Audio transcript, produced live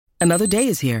Another day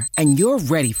is here, and you're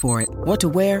ready for it. What to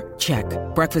wear? Check.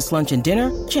 Breakfast, lunch, and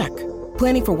dinner? Check.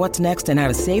 Planning for what's next and how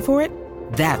to save for it?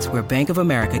 That's where Bank of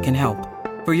America can help.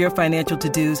 For your financial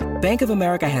to-dos, Bank of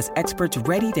America has experts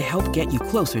ready to help get you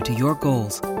closer to your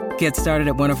goals. Get started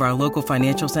at one of our local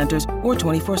financial centers or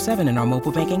 24/7 in our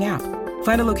mobile banking app.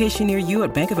 Find a location near you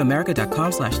at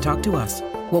bankofamerica.com/talktous.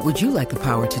 What would you like the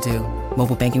power to do?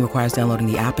 Mobile banking requires downloading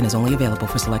the app and is only available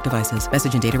for select devices.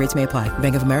 Message and data rates may apply.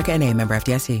 Bank of America N.A., member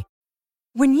FDIC.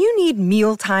 When you need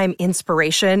mealtime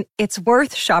inspiration, it's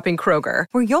worth shopping Kroger,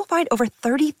 where you'll find over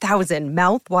 30,000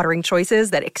 mouth-watering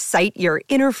choices that excite your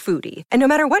inner foodie. And no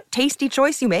matter what tasty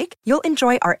choice you make, you'll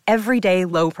enjoy our everyday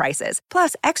low prices,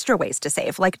 plus extra ways to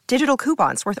save, like digital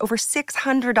coupons worth over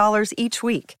 $600 each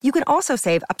week. You can also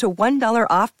save up to $1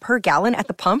 off per gallon at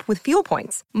the pump with fuel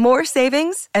points. More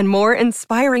savings and more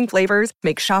inspiring flavors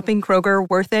make shopping Kroger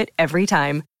worth it every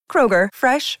time. Kroger,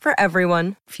 fresh for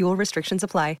everyone. Fuel restrictions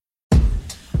apply.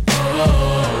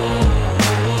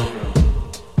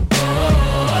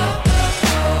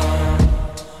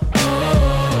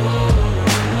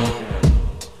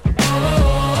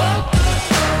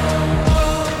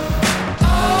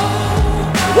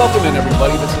 Welcome in,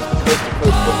 everybody. This is the Coast to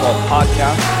Coast Football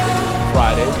Podcast. It's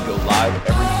Friday. We go live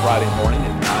every Friday morning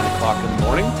at 9 o'clock in the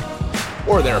morning,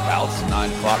 or thereabouts,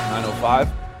 9 o'clock, 9:05.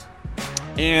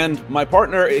 And my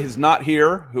partner is not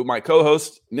here, my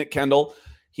co-host, Nick Kendall.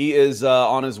 He is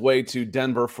on his way to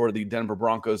Denver for the Denver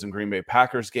Broncos and Green Bay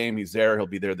Packers game. He's there. He'll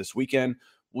be there this weekend.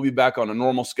 We'll be back on a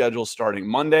normal schedule starting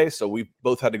Monday, so we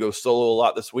both had to go solo a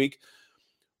lot this week.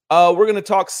 We're going to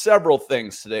talk several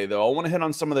things today, though. I want to hit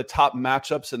on some of the top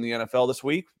matchups in the NFL this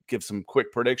week, give some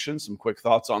quick predictions, some quick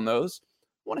thoughts on those.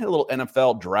 I want to hit a little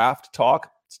NFL draft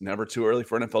talk. It's never too early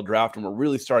for NFL draft, and we're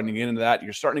really starting to get into that.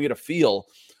 You're starting to get a feel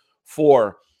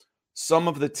for some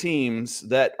of the teams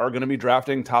that are going to be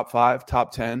drafting top 5,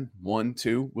 top 10, 1,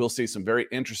 2. We'll see some very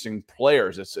interesting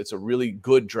players. It's a really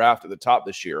good draft at the top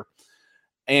this year.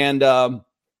 And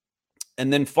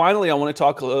then finally, I want to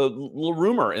talk a little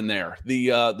rumor in there, the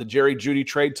Jeudy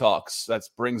trade talks. That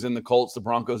brings in the Colts, the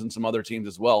Broncos, and some other teams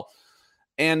as well.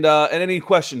 And any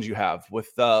questions you have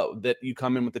with that you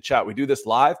come in with the chat. We do this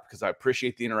live because I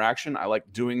appreciate the interaction. I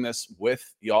like doing this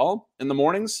with y'all in the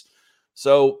mornings.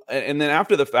 So, and then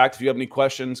after the fact, if you have any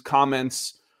questions,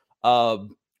 comments,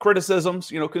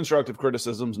 criticisms, constructive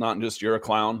criticisms, not just you're a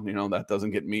clown, that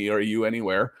doesn't get me or you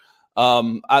anywhere.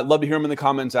 I'd love to hear them in the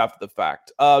comments after the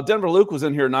fact. Denver Luke was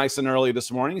in here nice and early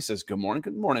this morning. He says, Good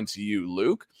morning to you,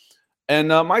 Luke. And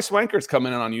my Swanker's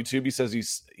coming in on YouTube.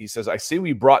 He says, I see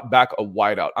we brought back a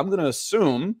wideout. I'm going to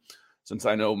assume, since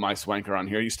I know my Swanker on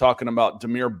here, he's talking about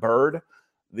Damiere Byrd,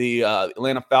 the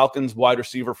Atlanta Falcons wide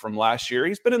receiver from last year.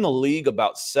 He's been in the league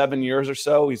about 7 years or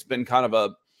so. He's been kind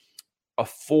of a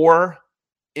 4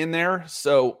 in there.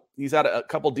 So he's had a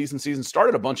couple decent seasons,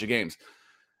 started a bunch of games.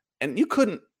 And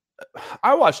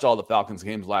I watched all the Falcons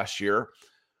games last year.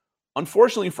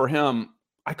 Unfortunately for him,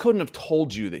 I couldn't have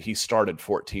told you that he started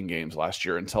 14 games last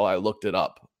year until I looked it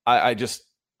up. I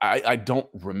don't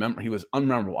remember. He was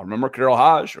unmemorable. I remember Karel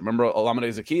Hodge. I remember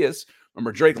Olamide Zaccheaus. I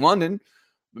remember Drake London.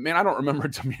 But, man, I don't remember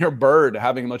Damiere Byrd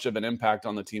having much of an impact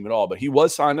on the team at all. But he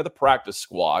was signed to the practice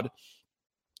squad.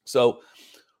 So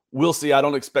we'll see. I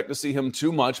don't expect to see him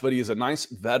too much, but he is a nice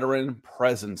veteran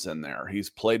presence in there. He's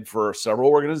played for several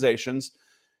organizations.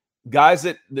 Guys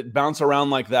that bounce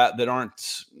around like that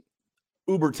aren't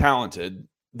uber talented,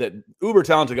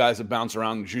 guys that bounce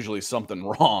around, there's usually something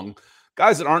wrong.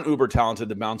 Guys that aren't uber talented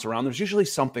that bounce around, there's usually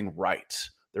something right.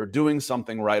 They're doing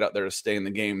something right out there to stay in the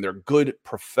game. They're good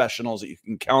professionals that you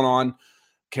can count on,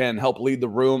 can help lead the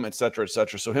room, et cetera, et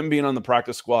cetera. So him being on the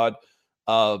practice squad,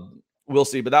 we'll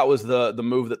see. But that was the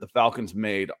move that the Falcons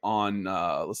made on,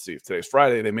 let's see, if today's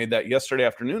Friday. They made that yesterday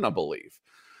afternoon, I believe.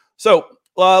 So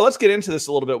let's get into this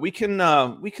a little bit. We can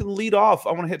lead off.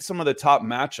 I want to hit some of the top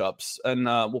matchups, and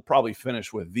we'll probably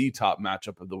finish with the top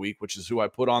matchup of the week, which is who I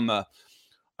put on the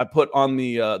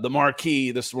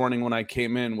marquee this morning when I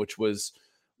came in, which was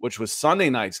Sunday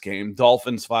night's game.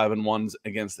 Dolphins 5-1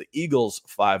 against the Eagles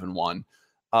 5-1.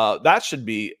 That should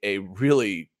be a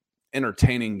really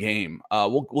entertaining game.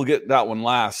 We'll get that one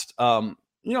last. And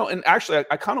actually,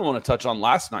 I kind of want to touch on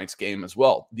last night's game as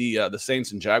well. The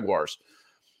Saints and Jaguars.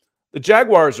 The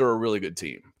Jaguars are a really good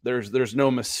team. There's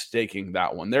no mistaking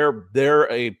that one. They're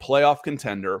a playoff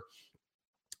contender.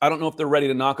 I don't know if they're ready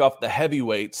to knock off the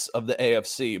heavyweights of the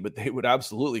AFC, but they would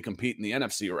absolutely compete in the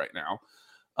NFC right now.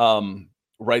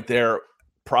 Right there,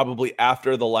 probably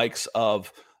after the likes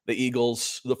of the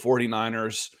Eagles, the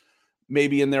 49ers,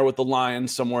 maybe in there with the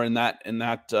Lions somewhere in that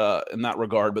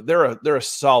regard. But they're a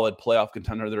solid playoff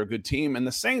contender. They're a good team. And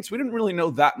the Saints, we didn't really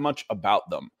know that much about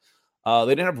them.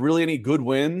 They didn't have really any good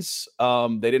wins.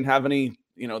 They didn't have any,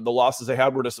 the losses they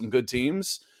had were to some good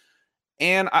teams.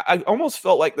 And I almost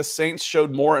felt like the Saints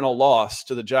showed more in a loss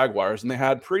to the Jaguars than they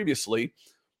had previously.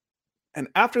 And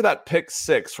after that pick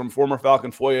 6 from former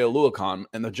Falcon Foye Oluokun,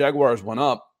 and the Jaguars went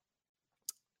up,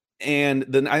 and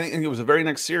then I think it was the very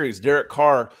next series, Derek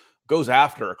Carr goes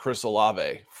after Chris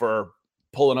Olave for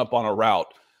pulling up on a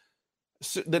route.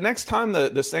 So the next time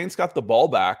the Saints got the ball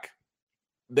back,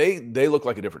 they look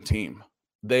like a different team.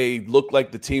 They look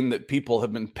like the team that people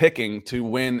have been picking to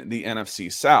win the NFC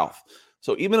South.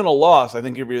 So even in a loss, I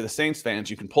think if you're the Saints fans,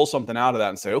 you can pull something out of that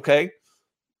and say, okay,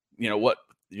 what?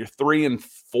 You're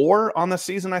 3-4 on the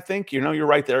season, I think. You're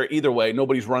right there. Either way,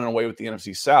 nobody's running away with the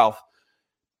NFC South.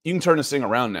 You can turn this thing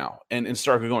around now and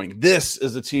start going, this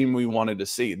is the team we wanted to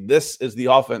see. This is the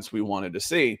offense we wanted to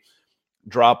see.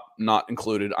 Drop not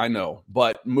included, I know.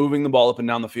 But moving the ball up and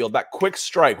down the field, that quick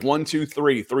strike, 1, 2,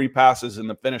 3 passes in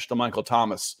the finish to Michael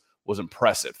Thomas was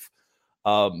impressive.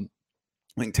 I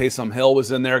think Taysom Hill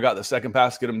was in there, got the second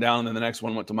pass, get him down, and then the next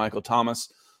one went to Michael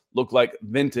Thomas. Looked like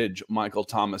vintage Michael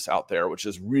Thomas out there, which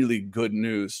is really good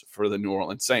news for the New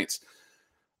Orleans Saints.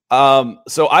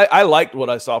 So I liked what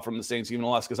I saw from the Saints even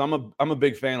less because I'm a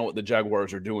big fan of what the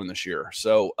Jaguars are doing this year.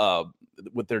 So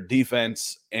with their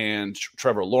defense and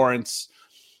Trevor Lawrence,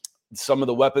 some of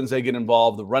the weapons they get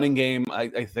involved, the running game,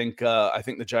 I think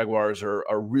the Jaguars are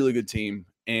a really good team,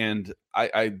 and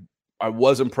I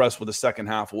was impressed with the second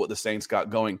half of what the Saints got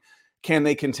going. Can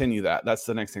they continue that? That's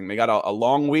the next thing. They got a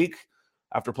long week.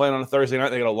 After playing on a Thursday night,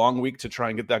 they got a long week to try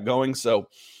and get that going. So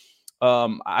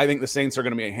I think the Saints are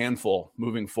going to be a handful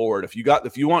moving forward. If you were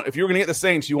going to get the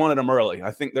Saints, you wanted them early.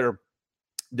 I think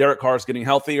Derek Carr's getting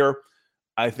healthier.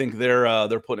 I think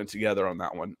they're putting it together on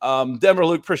that one. Denver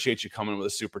Luke, appreciate you coming with a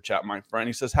super chat, my friend.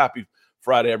 He says, happy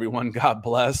Friday, everyone. God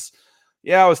bless.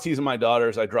 Yeah, I was teasing my daughter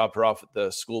as I dropped her off at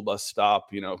the school bus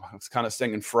stop. I was kind of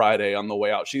singing Friday on the way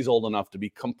out. She's old enough to be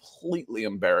completely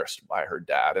embarrassed by her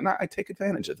dad, and I take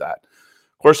advantage of that.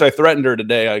 Of course, I threatened her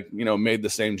today. I, made the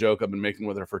same joke I've been making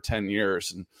with her for 10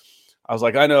 years. And I was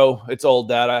like, I know it's old,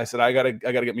 Dad. I said, I gotta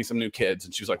get me some new kids.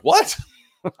 And she was like, what?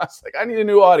 I was like, I need a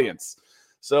new audience.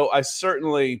 So I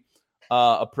certainly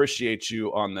appreciate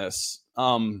you on this.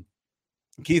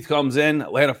 Keith comes in,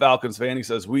 Atlanta Falcons fan. He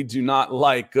says, we do not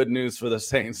like good news for the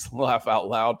Saints. Laugh out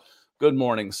loud. Good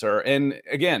morning, sir. And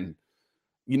again,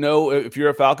 if you're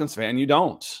a Falcons fan, you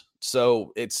don't.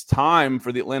 So it's time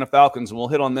for the Atlanta Falcons, and we'll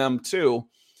hit on them too.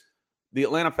 The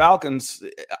Atlanta Falcons,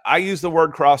 I use the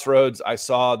word crossroads. I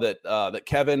saw that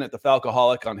Kevin at the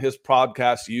Falcoholic on his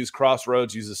podcast used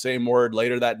crossroads, used the same word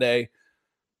later that day.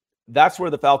 That's where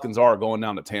the Falcons are going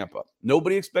down to Tampa.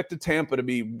 Nobody expected Tampa to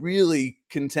be really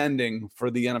contending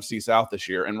for the NFC South this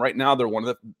year. And right now they're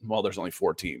there's only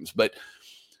 4 teams, but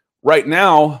right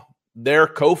now they're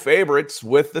co-favorites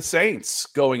with the Saints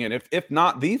going in, if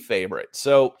not the favorite.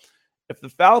 So if the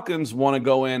Falcons want to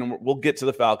go in, and we'll get to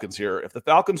the Falcons here. If the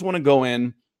Falcons want to go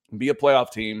in and be a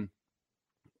playoff team,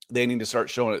 they need to start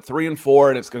showing it 3-4,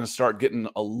 and it's going to start getting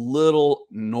a little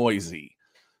noisy.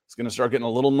 It's going to start getting a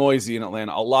little noisy in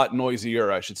Atlanta, a lot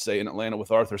noisier, I should say, in Atlanta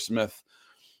with Arthur Smith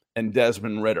and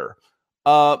Desmond Ridder.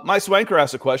 My Swanker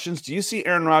asked the questions. Do you see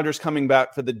Aaron Rodgers coming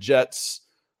back for the Jets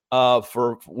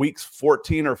for weeks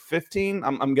 14 or 15?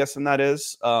 I'm guessing that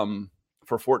is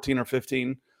for 14 or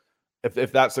 15.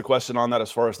 If that's the question on that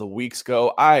as far as the weeks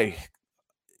go. I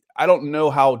don't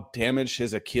know how damaged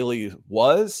his Achilles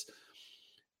was.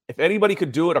 If anybody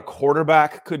could do it, a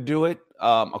quarterback could do it.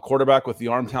 A quarterback with the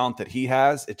arm talent that he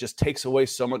has, it just takes away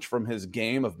so much from his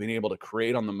game of being able to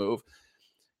create on the move.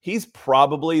 He's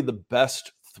probably the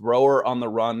best thrower on the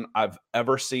run I've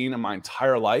ever seen in my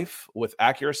entire life with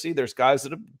accuracy. There's guys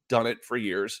that have done it for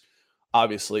years,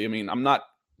 obviously. I mean,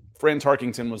 Fran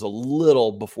Tarkington was a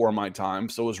little before my time.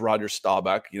 So was Roger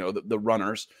Staubach, the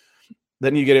runners.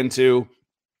 Then you get into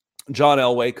John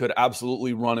Elway could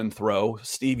absolutely run and throw.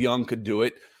 Steve Young could do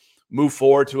it. Move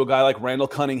forward to a guy like Randall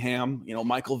Cunningham,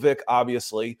 Michael Vick,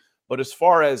 obviously. But as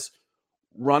far as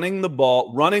running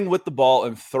with the ball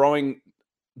and throwing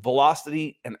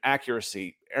velocity and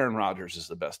accuracy, Aaron Rodgers is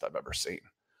the best I've ever seen.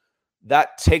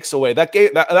 That takes away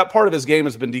that part of his game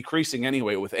has been decreasing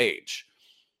anyway with age.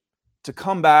 To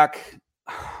come back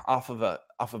off of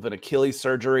an Achilles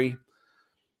surgery,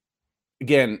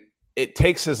 again, it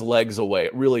takes his legs away.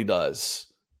 It really does.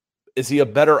 Is he a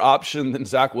better option than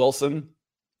Zach Wilson?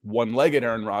 One-legged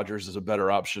Aaron Rodgers is a better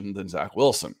option than Zach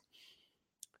Wilson.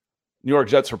 New York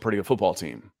Jets are a pretty good football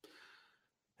team.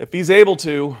 If he's able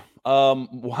to,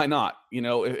 Why not?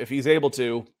 If he's able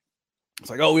to, it's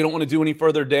like, oh, we don't want to do any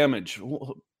further damage.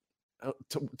 Well,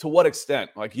 to what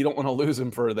extent? Like, you don't want to lose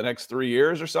him for the next 3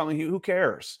 years or something? Who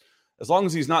cares? As long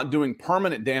as he's not doing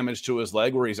permanent damage to his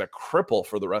leg where he's a cripple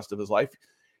for the rest of his life,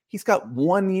 he's got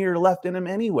 1 year left in him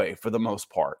anyway, for the most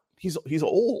part. He's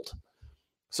old.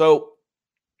 So,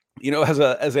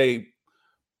 as a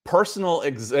personal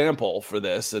example for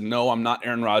this, and no, I'm not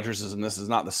Aaron Rodgers, and this is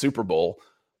not the Super Bowl,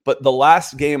 but the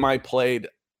last game I played,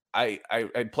 I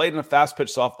played in a fast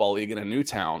pitch softball league in a new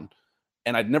town,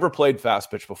 and I'd never played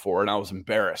fast pitch before, and I was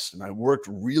embarrassed, and I worked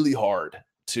really hard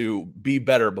to be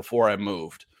better before I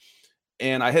moved.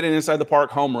 And I hit an inside the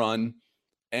park home run,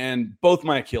 and both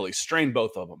my Achilles, strained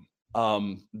both of them.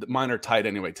 Mine are tight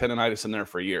anyway, tendonitis in there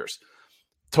for years.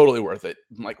 Totally worth it.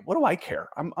 I'm like, what do I care?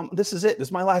 This is it. This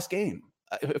is my last game.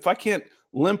 If I can't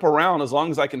limp around, as long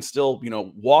as I can still,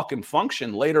 walk and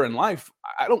function later in life,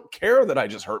 I don't care that I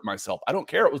just hurt myself. I don't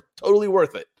care. It was totally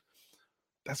worth it.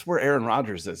 That's where Aaron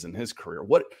Rodgers is in his career.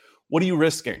 What are you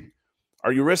risking?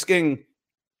 Are you risking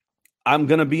I'm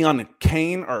going to be on a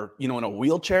cane or, in a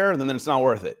wheelchair, and then it's not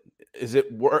worth it? Is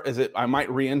it I might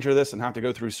re-injure this and have to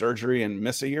go through surgery and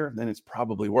miss a year? Then it's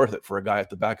probably worth it for a guy at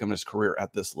the back of his career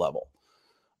at this level.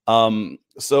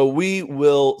 So we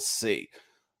will see.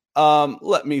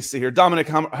 Let me see here. Dominic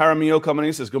Jaramillo coming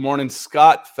in, says, good morning,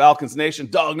 Scott, Falcons Nation,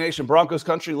 Dog Nation, Broncos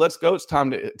Country. Let's go. It's time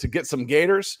to get some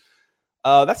Gators.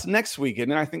 That's next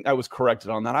weekend, and I think I was corrected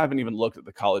on that. I haven't even looked at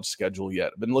the college schedule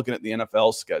yet. I've been looking at the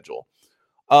NFL schedule.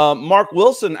 Mark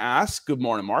Wilson asks, good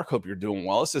morning, Mark. Hope you're doing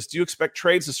well. It says, do you expect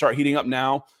trades to start heating up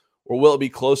now, or will it be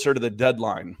closer to the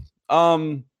deadline?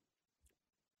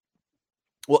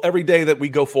 Well, every day that we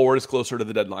go forward is closer to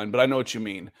the deadline, but I know what you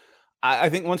mean. I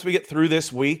think once we get through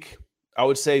this week, I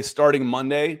would say starting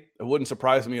Monday, it wouldn't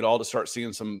surprise me at all to start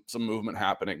seeing some movement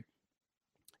happening.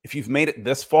 If you've made it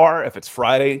this far, if it's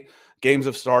Friday, games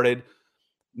have started,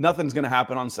 nothing's going to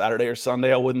happen on Saturday or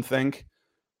Sunday, I wouldn't think.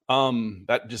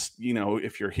 That just,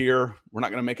 if you're here, we're not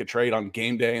going to make a trade on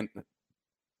game day and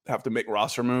have to make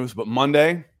roster moves. But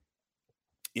Monday,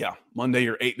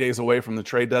 you're 8 days away from the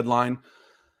trade deadline.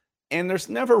 And there's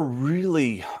never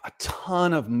really a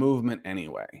ton of movement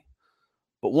anyway.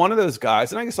 But one of those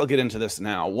guys, and I guess I'll get into this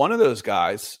now, one of those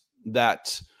guys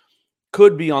that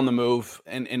could be on the move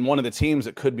and one of the teams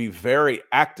that could be very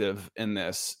active in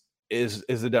this is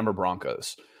the Denver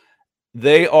Broncos.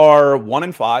 They are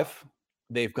 1-5.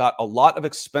 They've got a lot of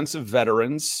expensive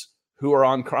veterans who are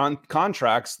on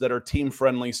contracts that are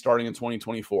team-friendly starting in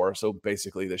 2024, so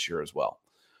basically this year as well.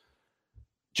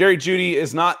 Jeudy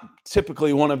is not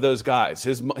typically one of those guys.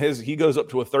 He goes up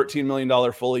to a $13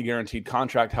 million fully guaranteed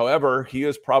contract. However, he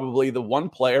is probably the one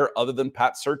player other than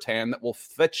Pat Surtain that will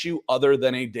fetch you other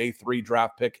than a day 3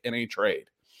 draft pick in a trade.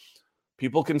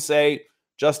 People can say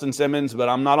Justin Simmons, but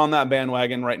I'm not on that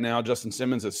bandwagon right now. Justin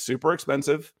Simmons is super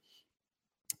expensive.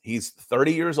 He's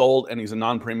 30 years old, and he's a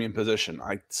non-premium position.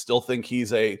 I still think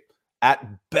he's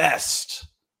at best,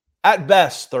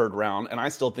 third round, and I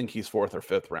still think he's 4th or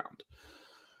 5th round.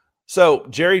 So,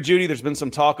 Jeudy, there's been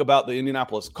some talk about the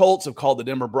Indianapolis Colts have called the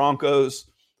Denver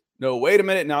Broncos. No, wait a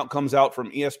minute. Now it comes out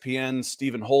from ESPN's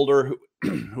Stephen Holder,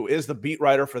 who is the beat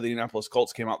writer for the Indianapolis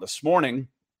Colts, came out this morning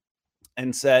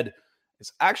and said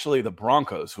it's actually the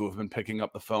Broncos who have been picking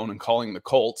up the phone and calling the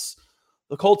Colts.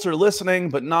 The Colts are listening,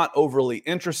 but not overly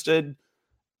interested.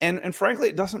 And frankly,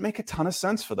 it doesn't make a ton of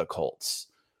sense for the Colts.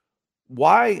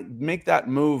 Why make that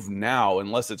move now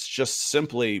unless it's just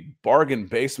simply bargain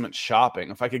basement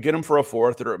shopping? If I could get him for a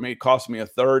 4th, or it may cost me a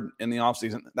 3rd in the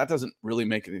offseason, that doesn't really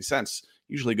make any sense.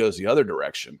 Usually goes the other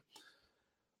direction.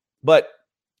 But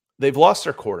they've lost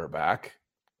their quarterback.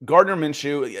 Gardner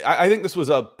Minshew, I think this was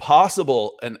a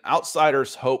possible, an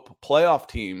outsider's hope playoff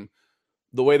team.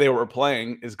 The way they were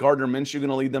playing, is Gardner Minshew going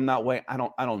to lead them that way? I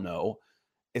don't know.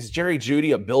 Is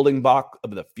Jeudy a building block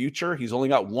of the future? He's only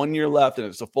got 1 year left, and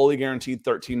it's a fully guaranteed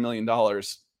 $13 million.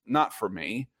 Not for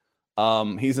me.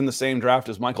 He's in the same draft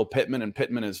as Michael Pittman, and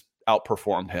Pittman has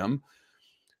outperformed him.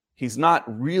 He's not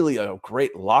really a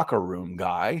great locker room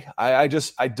guy. I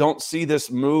don't see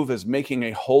this move as making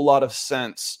a whole lot of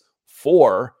sense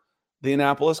for the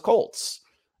Indianapolis Colts.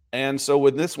 And so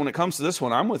when it comes to this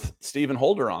one, I'm with Stephen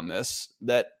Holder on this,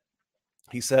 that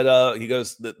he said, he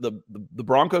goes, the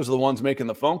Broncos are the ones making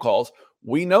the phone calls.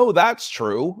 We know that's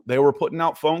true. They were putting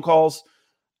out phone calls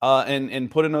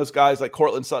and putting those guys like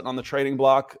Cortland Sutton on the trading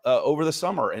block over the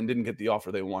summer and didn't get the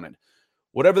offer they wanted.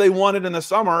 Whatever they wanted in the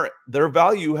summer, their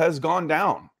value has gone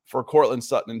down for Cortland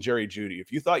Sutton and Jeudy.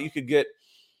 If you thought you could get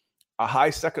a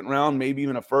high 2nd round, maybe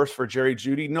even a 1st for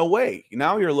Jeudy, no way.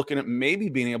 Now you're looking at maybe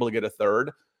being able to get a 3rd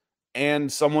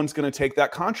and someone's going to take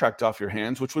that contract off your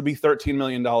hands, which would be $13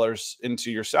 million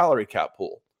into your salary cap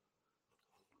pool.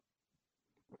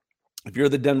 If you're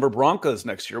the Denver Broncos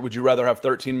next year, would you rather have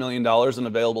 $13 million in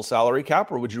available salary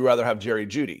cap, or would you rather have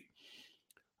Jeudy?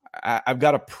 I've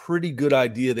got a pretty good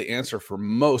idea the answer for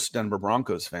most Denver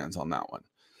Broncos fans on that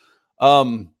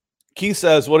one. Keith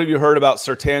says, what have you heard about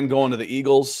Surtain going to the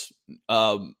Eagles?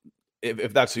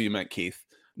 If that's who you meant, Keith.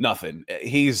 Nothing.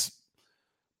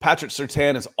 Patrick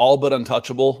Surtain is all but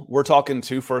untouchable. We're talking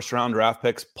 2 first-round draft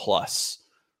picks plus.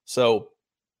 So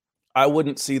I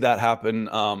wouldn't see that happen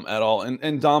at all.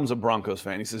 And Dom's a Broncos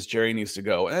fan. He says Jerry needs to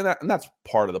go. And that's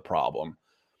part of the problem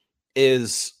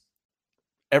is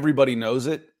everybody knows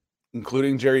it,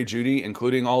 including Jerry Jeudy,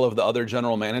 including all of the other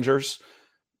general managers.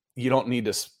 You don't need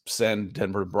to send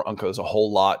Denver Broncos a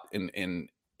whole lot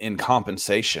in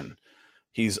compensation.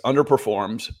 He's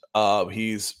underperformed.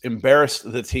 He's embarrassed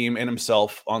the team and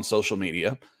himself on social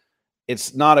media.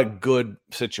 It's not a good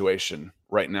situation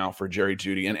right now for Jerry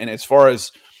Jeudy. And as far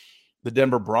as the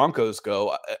Denver Broncos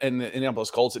go and the Indianapolis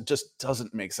Colts, it just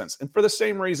doesn't make sense. And for the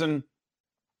same reason,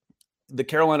 the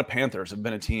Carolina Panthers have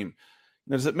been a team.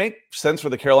 Does it make sense for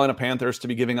the Carolina Panthers to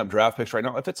be giving up draft picks right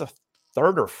now? If it's a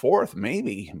 3rd or 4th,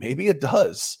 maybe it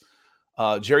does.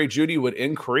 Jerry Jeudy would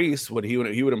increase. He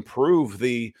would improve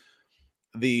the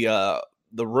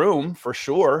room for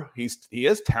sure. He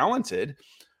is talented.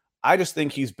 I just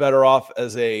think he's better off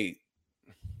as a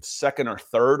 2nd or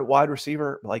 3rd wide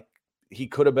receiver. Like he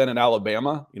could have been in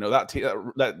Alabama.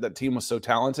 That team was so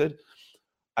talented.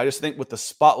 I just think with the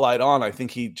spotlight on, I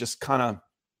think he just kind of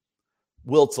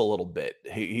wilts a little bit.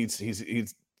 He's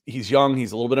young.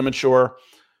 He's a little bit immature.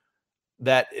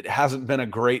 That it hasn't been a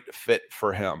great fit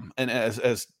for him. And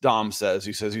as Dom says,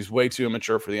 he says he's way too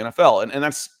immature for the NFL. And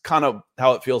that's kind of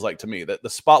how it feels like to me, that the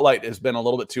spotlight has been a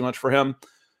little bit too much for him.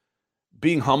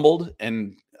 Being humbled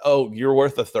and, oh, you're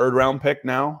worth a 3rd round pick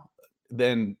now,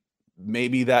 then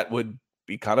maybe that would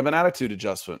be kind of an attitude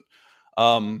adjustment.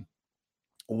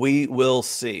 We will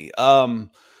see. Edward,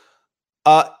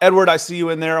 I see you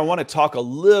in there. I want to talk a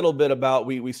little bit about,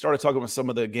 we started talking about some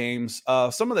of the games,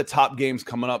 some of the top games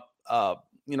coming up.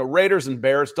 Raiders and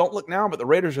Bears, don't look now, but the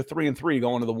Raiders are 3-3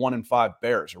 going to the 1-5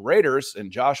 Bears. Raiders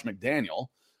and Josh McDaniel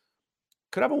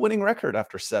could have a winning record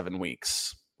after 7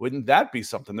 weeks. Wouldn't that be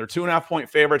something? They're 2.5-point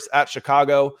favorites at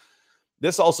Chicago.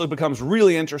 This also becomes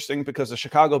really interesting because the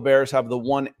Chicago Bears have the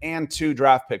 1 and 2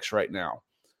 draft picks right now.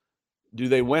 Do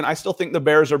they win? I still think the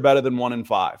Bears are better than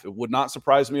 1-5. It would not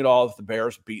surprise me at all if the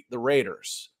Bears beat the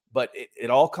Raiders. But it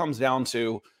all comes down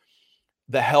to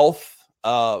the health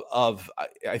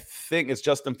I think it's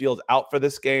Justin Fields out for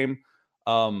this game.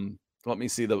 Let me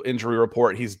see the injury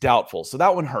report. He's doubtful. So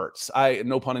that one hurts.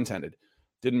 No pun intended.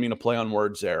 Didn't mean to play on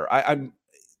words there.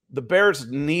 The Bears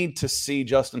need to see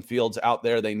Justin Fields out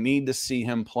there. They need to see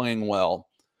him playing well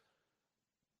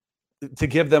to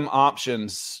give them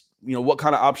options. What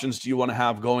kind of options do you want to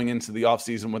have going into the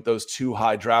offseason with those 2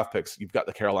 high draft picks? You've got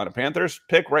the Carolina Panthers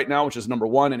pick right now, which is number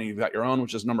 1, and you've got your own,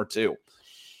 which is number 2.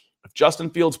 If Justin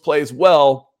Fields plays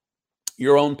well,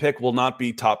 your own pick will not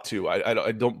be top 2.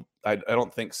 I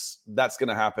don't think that's going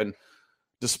to happen.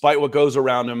 Despite what goes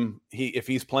around him, if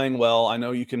he's playing well, I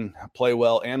know you can play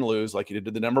well and lose like you did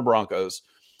to the Denver Broncos.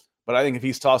 But I think if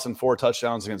he's tossing 4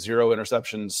 touchdowns against 0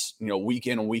 interceptions, week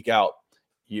in and week out,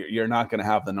 you're not going to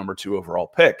have the number 2 overall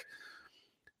pick.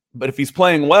 But if he's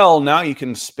playing well, now you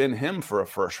can spin him for a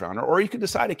first rounder, or you can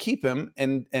decide to keep him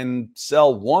and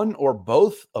sell one or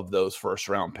both of those first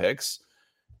round picks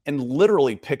and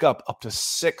literally pick up to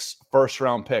 6 first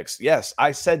round picks. Yes,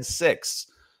 I said 6.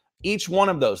 Each one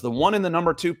of those, the 1 and the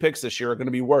number 2 picks this year are going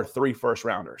to be worth 3 first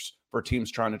rounders for teams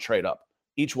trying to trade up.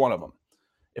 Each one of them.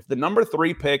 If the number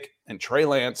 3 pick and Trey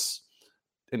Lance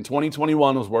in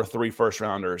 2021 was worth 3 first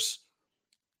rounders,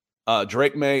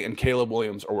 Drake May and Caleb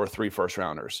Williams are worth 3 first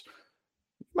rounders.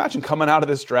 Imagine coming out of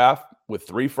this draft with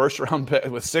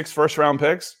 6 first round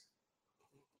picks.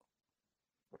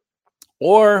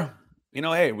 Or,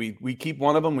 hey, we keep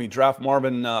one of them. We draft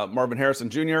Marvin Harrison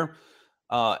Jr.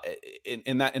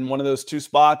 In one of those 2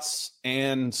 spots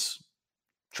and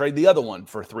trade the other one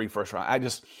for 3 first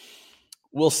round.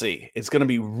 We'll see. It's going to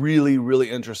be really, really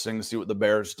interesting to see what the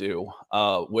Bears do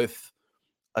with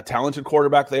a talented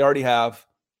quarterback they already have.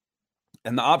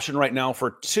 And the option right now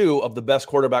for 2 of the best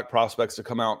quarterback prospects to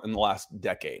come out in the last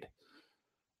decade.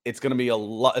 It's going to be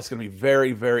it's going to be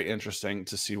very, very interesting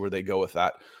to see where they go with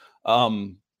that.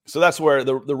 So that's where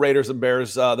the Raiders and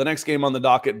Bears, the next game on the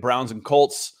docket, Browns and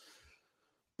Colts.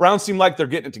 Browns seem like they're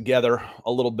getting it together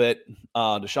a little bit.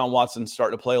 Deshaun Watson's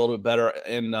starting to play a little bit better.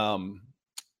 And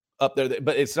up there.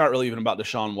 But it's not really even about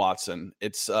Deshaun Watson.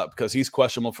 It's because he's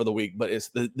questionable for the week, but it's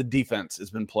the defense has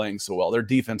been playing so well. Their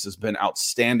defense has been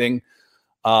outstanding.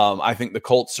 I think the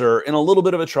Colts are in a little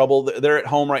bit of a trouble. They're at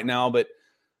home right now, but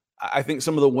I think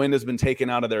some of the wind has been taken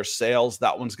out of their sails.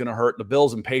 That one's going to hurt. The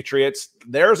Bills and Patriots,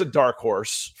 there's a dark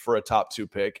horse for a top 2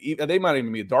 pick. They might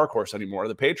even be a dark horse anymore.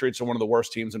 The Patriots are one of the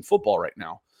worst teams in football right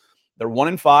now. They're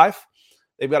 1-5.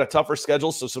 They've got a tougher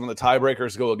schedule, so some of the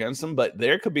tiebreakers go against them, but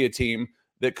there could be a team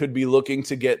that could be looking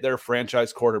to get their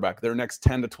franchise quarterback, their next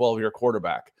 10 to 12-year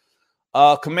quarterback.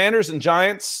 Commanders and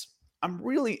Giants, I'm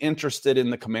really interested in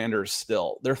the Commanders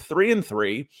still. They're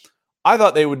 3-3. I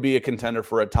thought they would be a contender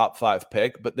for a top 5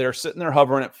 pick, but they're sitting there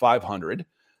hovering at 500.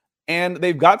 And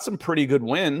they've got some pretty good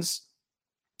wins.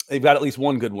 They've got at least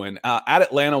one good win. At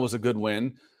Atlanta was a good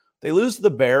win. They lose to the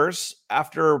Bears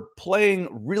after playing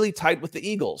really tight with the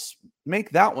Eagles. Make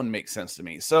that one make sense to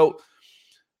me. So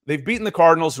they've beaten the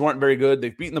Cardinals, who aren't very good.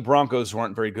 They've beaten the Broncos, who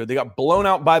aren't very good. They got blown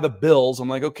out by the Bills. I'm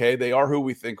like, okay, they are who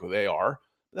we think they are.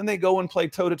 Then they go and play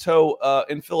toe-to-toe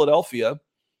in Philadelphia.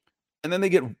 And then they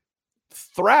get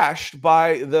thrashed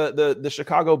by the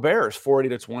Chicago Bears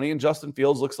 40-20, and Justin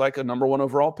Fields looks like a number 1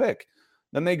 overall pick.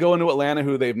 Then they go into Atlanta,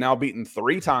 who they've now beaten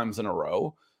 3 times in a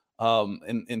row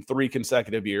in 3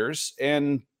 consecutive years,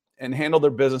 and handle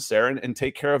their business there and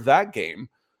take care of that game.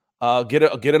 Get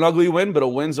an ugly win, but a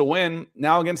win's a win.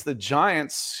 Now against the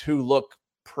Giants, who look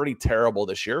pretty terrible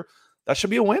this year, that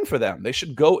should be a win for them. They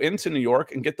should go into New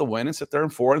York and get the win and sit there in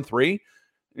 4-3. And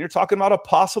you're talking about a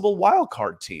possible wild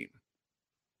card team.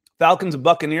 Falcons and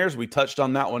Buccaneers, we touched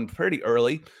on that one pretty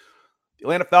early. The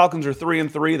Atlanta Falcons are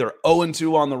 3-3. They're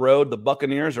 0-2 on the road. The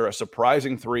Buccaneers are a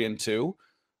surprising 3-2.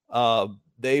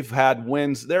 They've had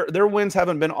wins. Their wins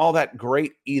haven't been all that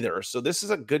great either. So this is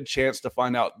a good chance to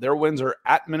find out. Their wins are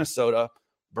at Minnesota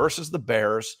versus the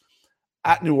Bears,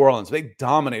 at New Orleans. They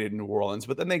dominated New Orleans,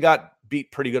 but then they got beat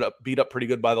up pretty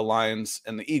good by the Lions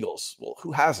and the Eagles. Well,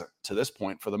 who hasn't to this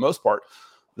point for the most part?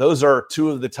 Those are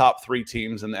 2 of the top 3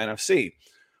 teams in the NFC.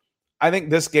 I think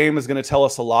this game is going to tell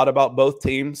us a lot about both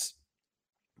teams.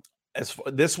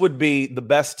 This would be the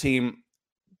best team,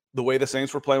 the way the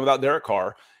Saints were playing without Derek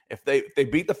Carr. If they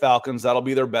beat the Falcons, that'll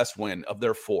be their best win of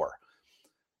their 4.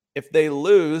 If they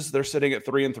lose, they're sitting at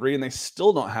 3-3, and they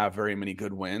still don't have very many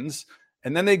good wins.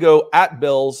 And then they go at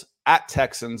Bills, at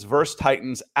Texans, versus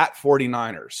Titans, at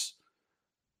 49ers.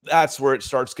 That's where it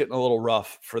starts getting a little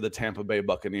rough for the Tampa Bay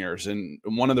Buccaneers. And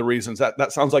one of the reasons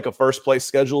that sounds like a first-place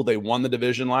schedule. They won the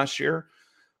division last year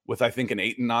with, I think, an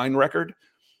 8-9 record.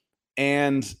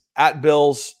 And at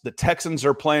Bills, the Texans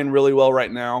are playing really well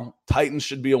right now. Titans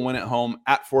should be a win at home,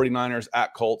 at 49ers,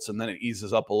 at Colts, and then it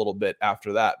eases up a little bit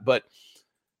after that. But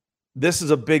this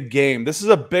is a big game. This is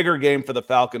a bigger game for the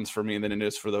Falcons for me than it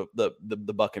is for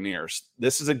the Buccaneers.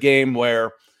 This is a game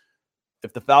where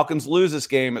if the Falcons lose this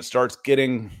game, it starts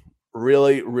getting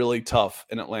really, really tough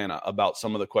in Atlanta about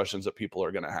some of the questions that people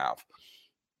are going to have.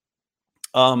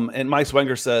 And Mike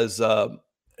Swenger says,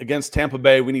 against Tampa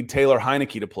Bay, we need Taylor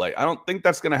Heineke to play. I don't think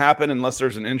that's going to happen unless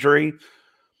there's an injury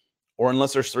or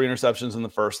unless there's 3 interceptions in the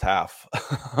first half,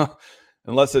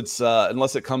 unless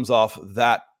it comes off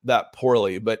that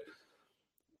poorly. But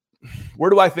where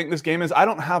do I think this game is? I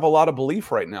don't have a lot of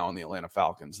belief right now in the Atlanta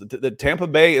Falcons. The Tampa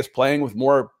Bay is playing with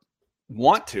more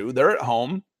want to. They're at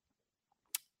home.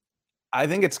 I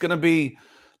think it's going to be,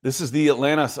 this is the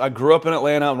Atlanta. I grew up in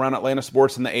Atlanta, around Atlanta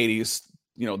sports in the 80s.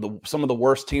 You know, some of the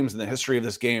worst teams in the history of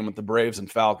this game with the Braves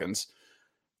and Falcons.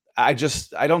 I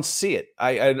don't see it.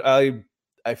 I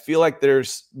feel like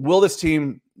will this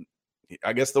team,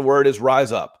 I guess the word is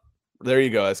rise up. There you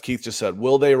go. As Keith just said,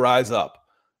 will they rise up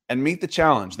and meet the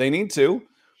challenge? They need to.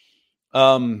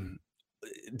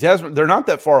 Desmond, they're not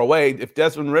that far away. If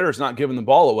Desmond Ritter's not giving the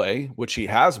ball away, which he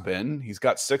has been, he's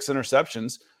got 6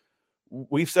 interceptions.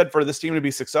 We've said for this team to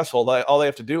be successful, all they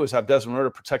have to do is have Desmond Ridder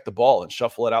protect the ball and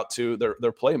shuffle it out to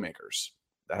their playmakers.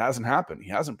 That hasn't happened. He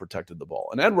hasn't protected the ball.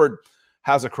 And Edward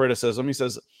has a criticism. He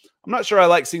says, I'm not sure I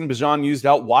like seeing Bijan used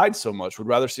out wide so much. Would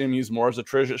rather see him used more as a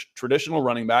traditional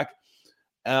running back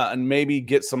and maybe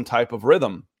get some type of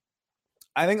rhythm.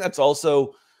 I think that's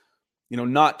also,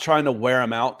 not trying to wear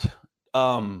him out,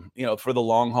 for the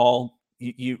long haul.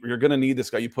 You're going to need this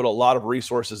guy. You put a lot of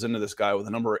resources into this guy with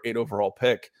a number 8 overall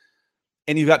pick.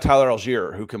 And you've got Tyler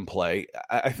Algier who can play.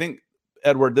 I think,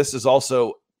 Edward, this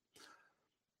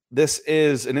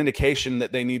is an indication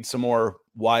that they need some more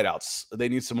wideouts. They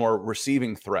need some more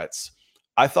receiving threats.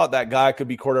 I thought that guy could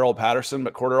be Cordarrelle Patterson,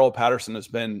 but Cordarrelle Patterson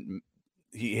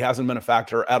he hasn't been a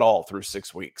factor at all through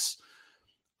 6 weeks.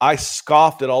 I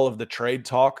scoffed at all of the trade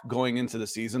talk going into the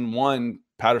season. 1,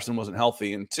 Patterson wasn't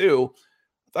healthy. And 2,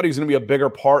 I thought he was going to be a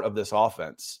bigger part of this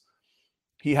offense.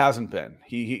 He hasn't been.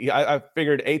 I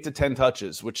figured 8 to 10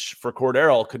 touches, which for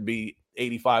Cordero could be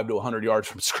 85 to 100 yards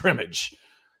from scrimmage.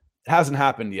 It hasn't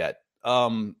happened yet.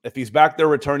 If he's back there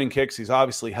returning kicks, he's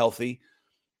obviously healthy.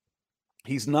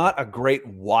 He's not a great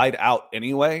wide out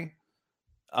anyway.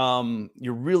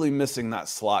 You're really missing that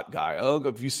slot guy. Oh,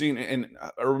 have you seen? And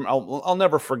I'll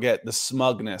never forget the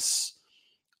smugness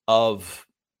of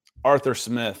Arthur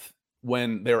Smith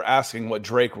when they were asking what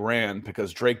Drake ran,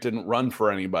 because Drake didn't run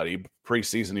for anybody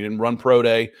preseason. He didn't run pro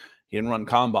day. He didn't run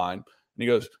combine. And he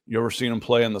goes, "You ever seen him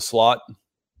play in the slot?"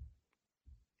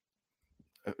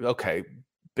 Okay,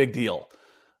 big deal.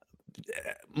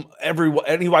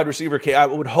 Any wide receiver, I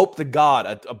would hope to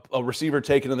God a receiver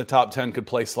taken in the top 10 could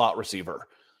play slot receiver.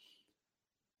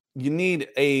 You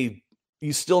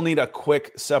still need a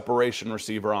quick separation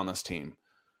receiver on this team.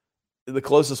 The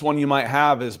closest one you might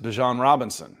have is Bijan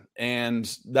Robinson,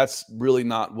 and that's really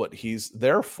not what he's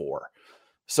there for.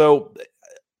 So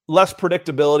less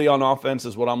predictability on offense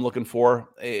is what I'm looking for.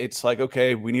 It's like,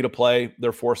 okay, we need a play.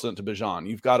 They're forcing it to Bijan.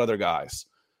 You've got other guys.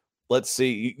 Let's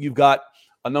see. You've got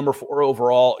a number 4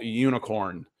 overall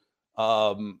unicorn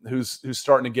who's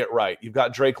starting to get right. You've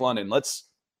got Drake London. Let's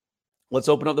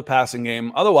open up the passing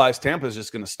game. Otherwise, Tampa's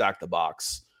just going to stack the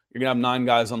box. You're going to have 9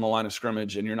 guys on the line of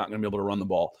scrimmage, and you're not going to be able to run the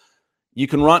ball. You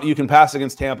can pass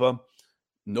against Tampa.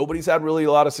 Nobody's had really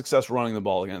a lot of success running the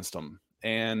ball against them.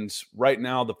 And right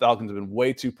now, the Falcons have been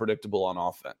way too predictable on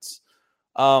offense.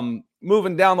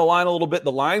 Moving down the line a little bit,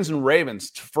 the Lions and Ravens,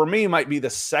 for me, might be the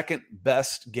second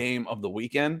best game of the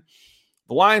weekend.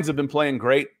 The Lions have been playing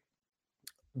great.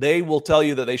 They will tell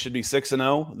you that they should be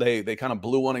 6-0. They kind of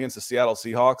blew one against the Seattle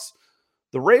Seahawks.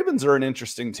 The Ravens are an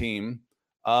interesting team.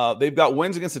 They've got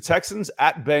wins against the Texans,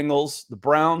 at Bengals, the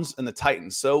Browns, and the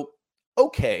Titans. So,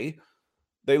 okay,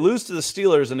 they lose to the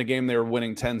Steelers in a game they were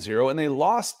winning 10-0, and they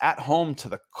lost at home to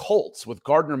the Colts with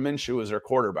Gardner Minshew as their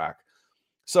quarterback.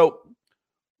 So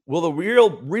will the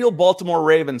real Baltimore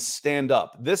Ravens stand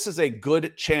up? This is a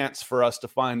good chance for us to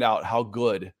find out how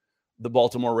good the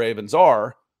Baltimore Ravens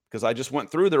are, because I just went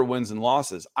through their wins and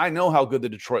losses. I know how good the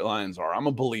Detroit Lions are. I'm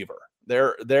a believer.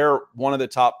 They're one of the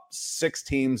top 6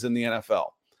 teams in the NFL.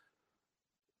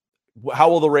 How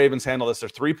will the Ravens handle this? They're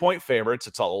 3-point favorites.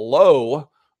 It's a low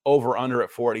over-under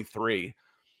at 43.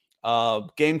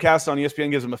 Gamecast on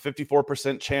ESPN gives them a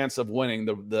 54% chance of winning.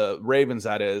 The Ravens,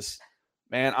 that is.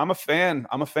 Man, I'm a fan.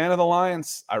 I'm a fan of the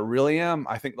Lions. I really am.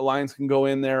 I think the Lions can go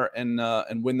in there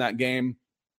and win that game.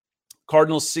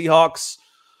 Cardinals, Seahawks.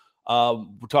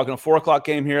 We're talking a 4:00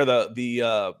 game here.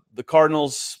 The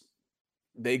Cardinals,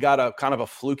 they got a kind of a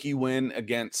fluky win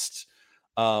against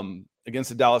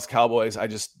the Dallas Cowboys. I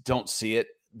just don't see it.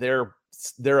 They're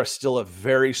still a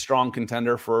very strong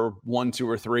contender for 1, 2,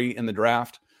 or 3 in the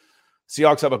draft.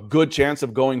 Seahawks have a good chance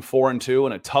of going 4-2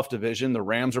 in a tough division. The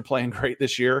Rams are playing great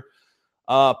this year.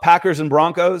 Packers and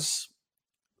Broncos.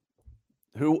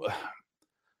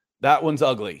 That one's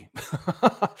ugly.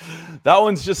 That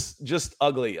one's just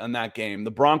ugly on that game.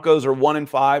 The Broncos are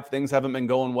 1-5. Things haven't been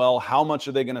going well. How much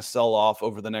are they going to sell off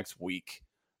over the next week?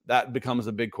 That becomes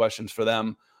a big question for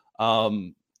them.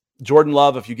 Jordan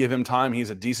Love, if you give him time,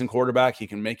 he's a decent quarterback. He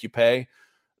can make you pay.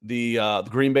 The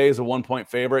Green Bay is a 1-point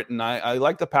favorite, and I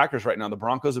like the Packers right now. The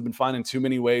Broncos have been finding too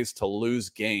many ways to lose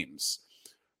games.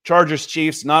 Chargers,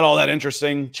 Chiefs, not all that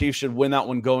interesting. Chiefs should win that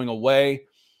one going away.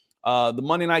 The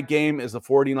Monday night game is the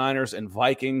 49ers and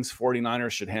Vikings.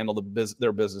 49ers should handle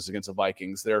their business against the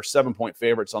Vikings. They're 7-point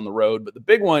favorites on the road, but the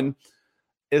big one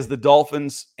is the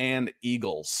Dolphins and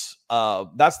Eagles.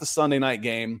 That's the Sunday night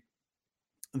game.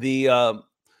 The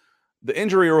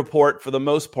injury report, for the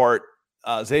most part,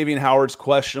 Xavier Howard's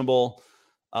questionable.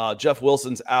 Jeff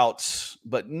Wilson's out,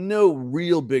 but no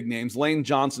real big names. Lane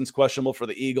Johnson's questionable for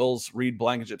the Eagles. Reed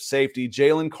Blankenship safety.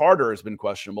 Jalen Carter has been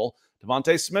questionable.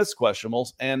 Devontae Smith's questionable.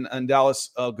 And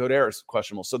Dallas Goedert is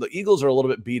questionable. So the Eagles are a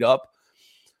little bit beat up.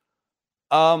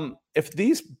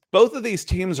 If both of these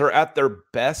teams are at their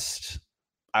best,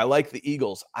 I like the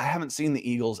Eagles. I haven't seen the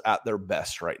Eagles at their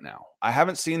best right now. I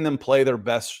haven't seen them play their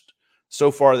best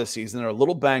so far this season. They're a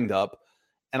little banged up.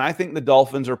 And I think the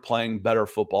Dolphins are playing better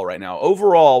football right now.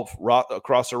 Overall,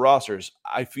 across their rosters,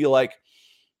 I feel like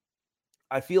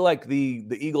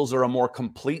the Eagles are a more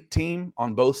complete team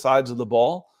on both sides of the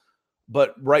ball.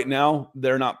 But right now,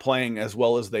 they're not playing as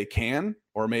well as they can.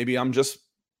 Or maybe I'm just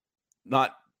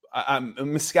not –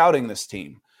 I'm scouting this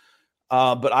team.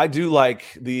 But I do like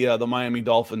the Miami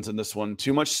Dolphins in this one.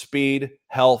 Too much speed,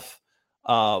 health,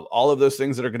 all of those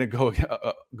things that are going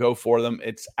to go for them.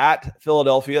 It's at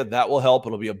Philadelphia. That will help.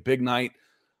 It'll be a big night.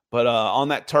 But on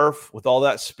that turf, with all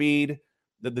that speed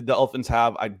that the Dolphins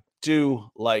have, I do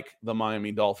like the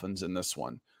Miami Dolphins in this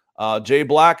one. Jay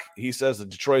Black, he says that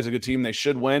Detroit is a good team. They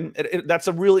should win. That's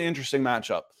a really interesting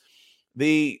matchup.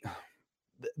 The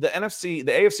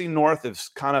AFC North has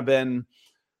kind of been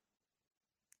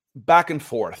back and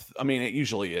forth. I mean, it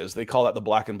usually is. They call that the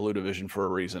black and blue division for a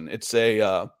reason.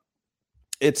 To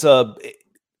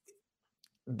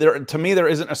me, there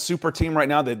isn't a super team right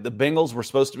now. The Bengals were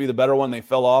supposed to be the better one. They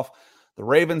fell off. The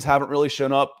Ravens haven't really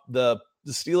shown up. The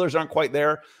Steelers aren't quite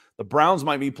there. The Browns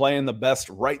might be playing the best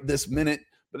right this minute,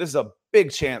 but this is a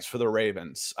big chance for the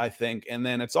Ravens, I think. And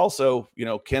then it's also,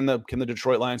 can the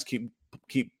Detroit Lions keep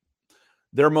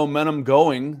their momentum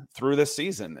going through this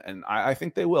season? And I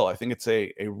think they will. I think it's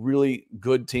a really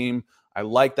good team. I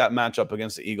like that matchup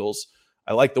against the Eagles.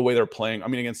 I like the way they're playing.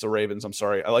 Against the Ravens, I'm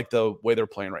sorry. I like the way they're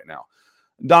playing right now.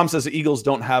 Dom says the Eagles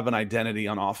don't have an identity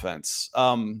on offense.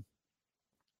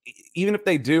 Even if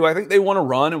they do, I think they want to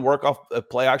run and work off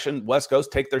play action. West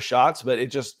Coast take their shots, but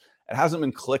it hasn't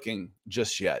been clicking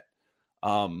just yet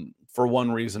for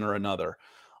one reason or another.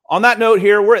 On that note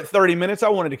here, we're at 30 minutes. I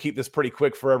wanted to keep this pretty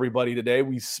quick for everybody today.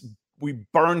 We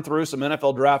burned through some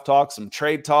NFL draft talk, some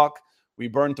trade talk. We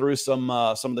burned through some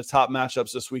of the top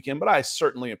matchups this weekend, but I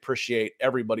certainly appreciate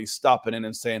everybody stopping in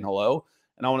and saying hello.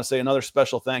 And I want to say another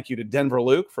special thank you to Denver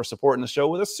Luke for supporting the show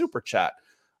with a super chat.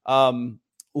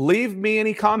 Leave me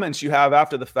any comments you have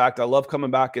after the fact. I love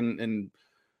coming back and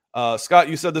Scott,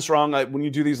 you said this wrong. When you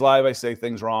do these live, I say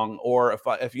things wrong. Or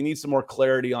if you need some more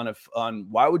clarity on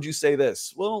why would you say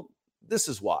this? Well, this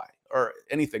is why, or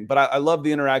anything. But I love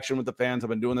the interaction with the fans. I've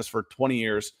been doing this for 20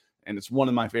 years, and it's one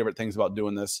of my favorite things about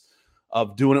doing this,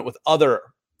 of doing it with other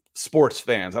sports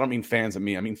fans. I don't mean fans of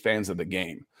me. I mean fans of the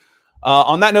game.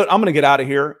 On that note, I'm going to get out of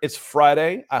here. It's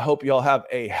Friday. I hope you all have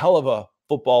a hell of a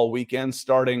football weekend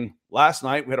starting last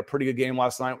night. We had a pretty good game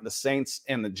last night with the Saints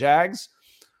and the Jags.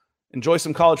 Enjoy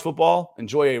some college football.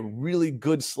 Enjoy a really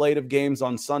good slate of games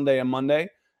on Sunday and Monday.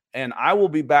 And I will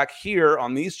be back here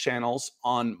on these channels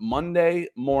on Monday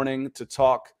morning to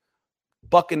talk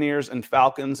Buccaneers and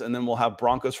Falcons. And then we'll have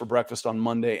Broncos for breakfast on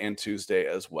Monday and Tuesday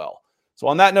as well. So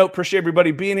on that note, appreciate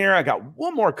everybody being here. I got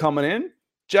one more coming in.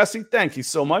 Jesse, thank you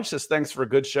so much. Says thanks for a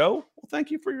good show. Well,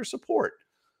 thank you for your support.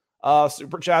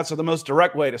 Super chats are the most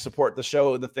direct way to support the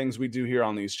show and the things we do here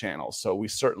on these channels. So we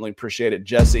certainly appreciate it,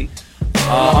 Jesse.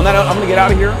 On that note, I'm going to get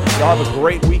out of here. Y'all have a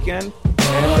great weekend,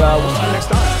 and we'll see you next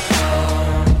time.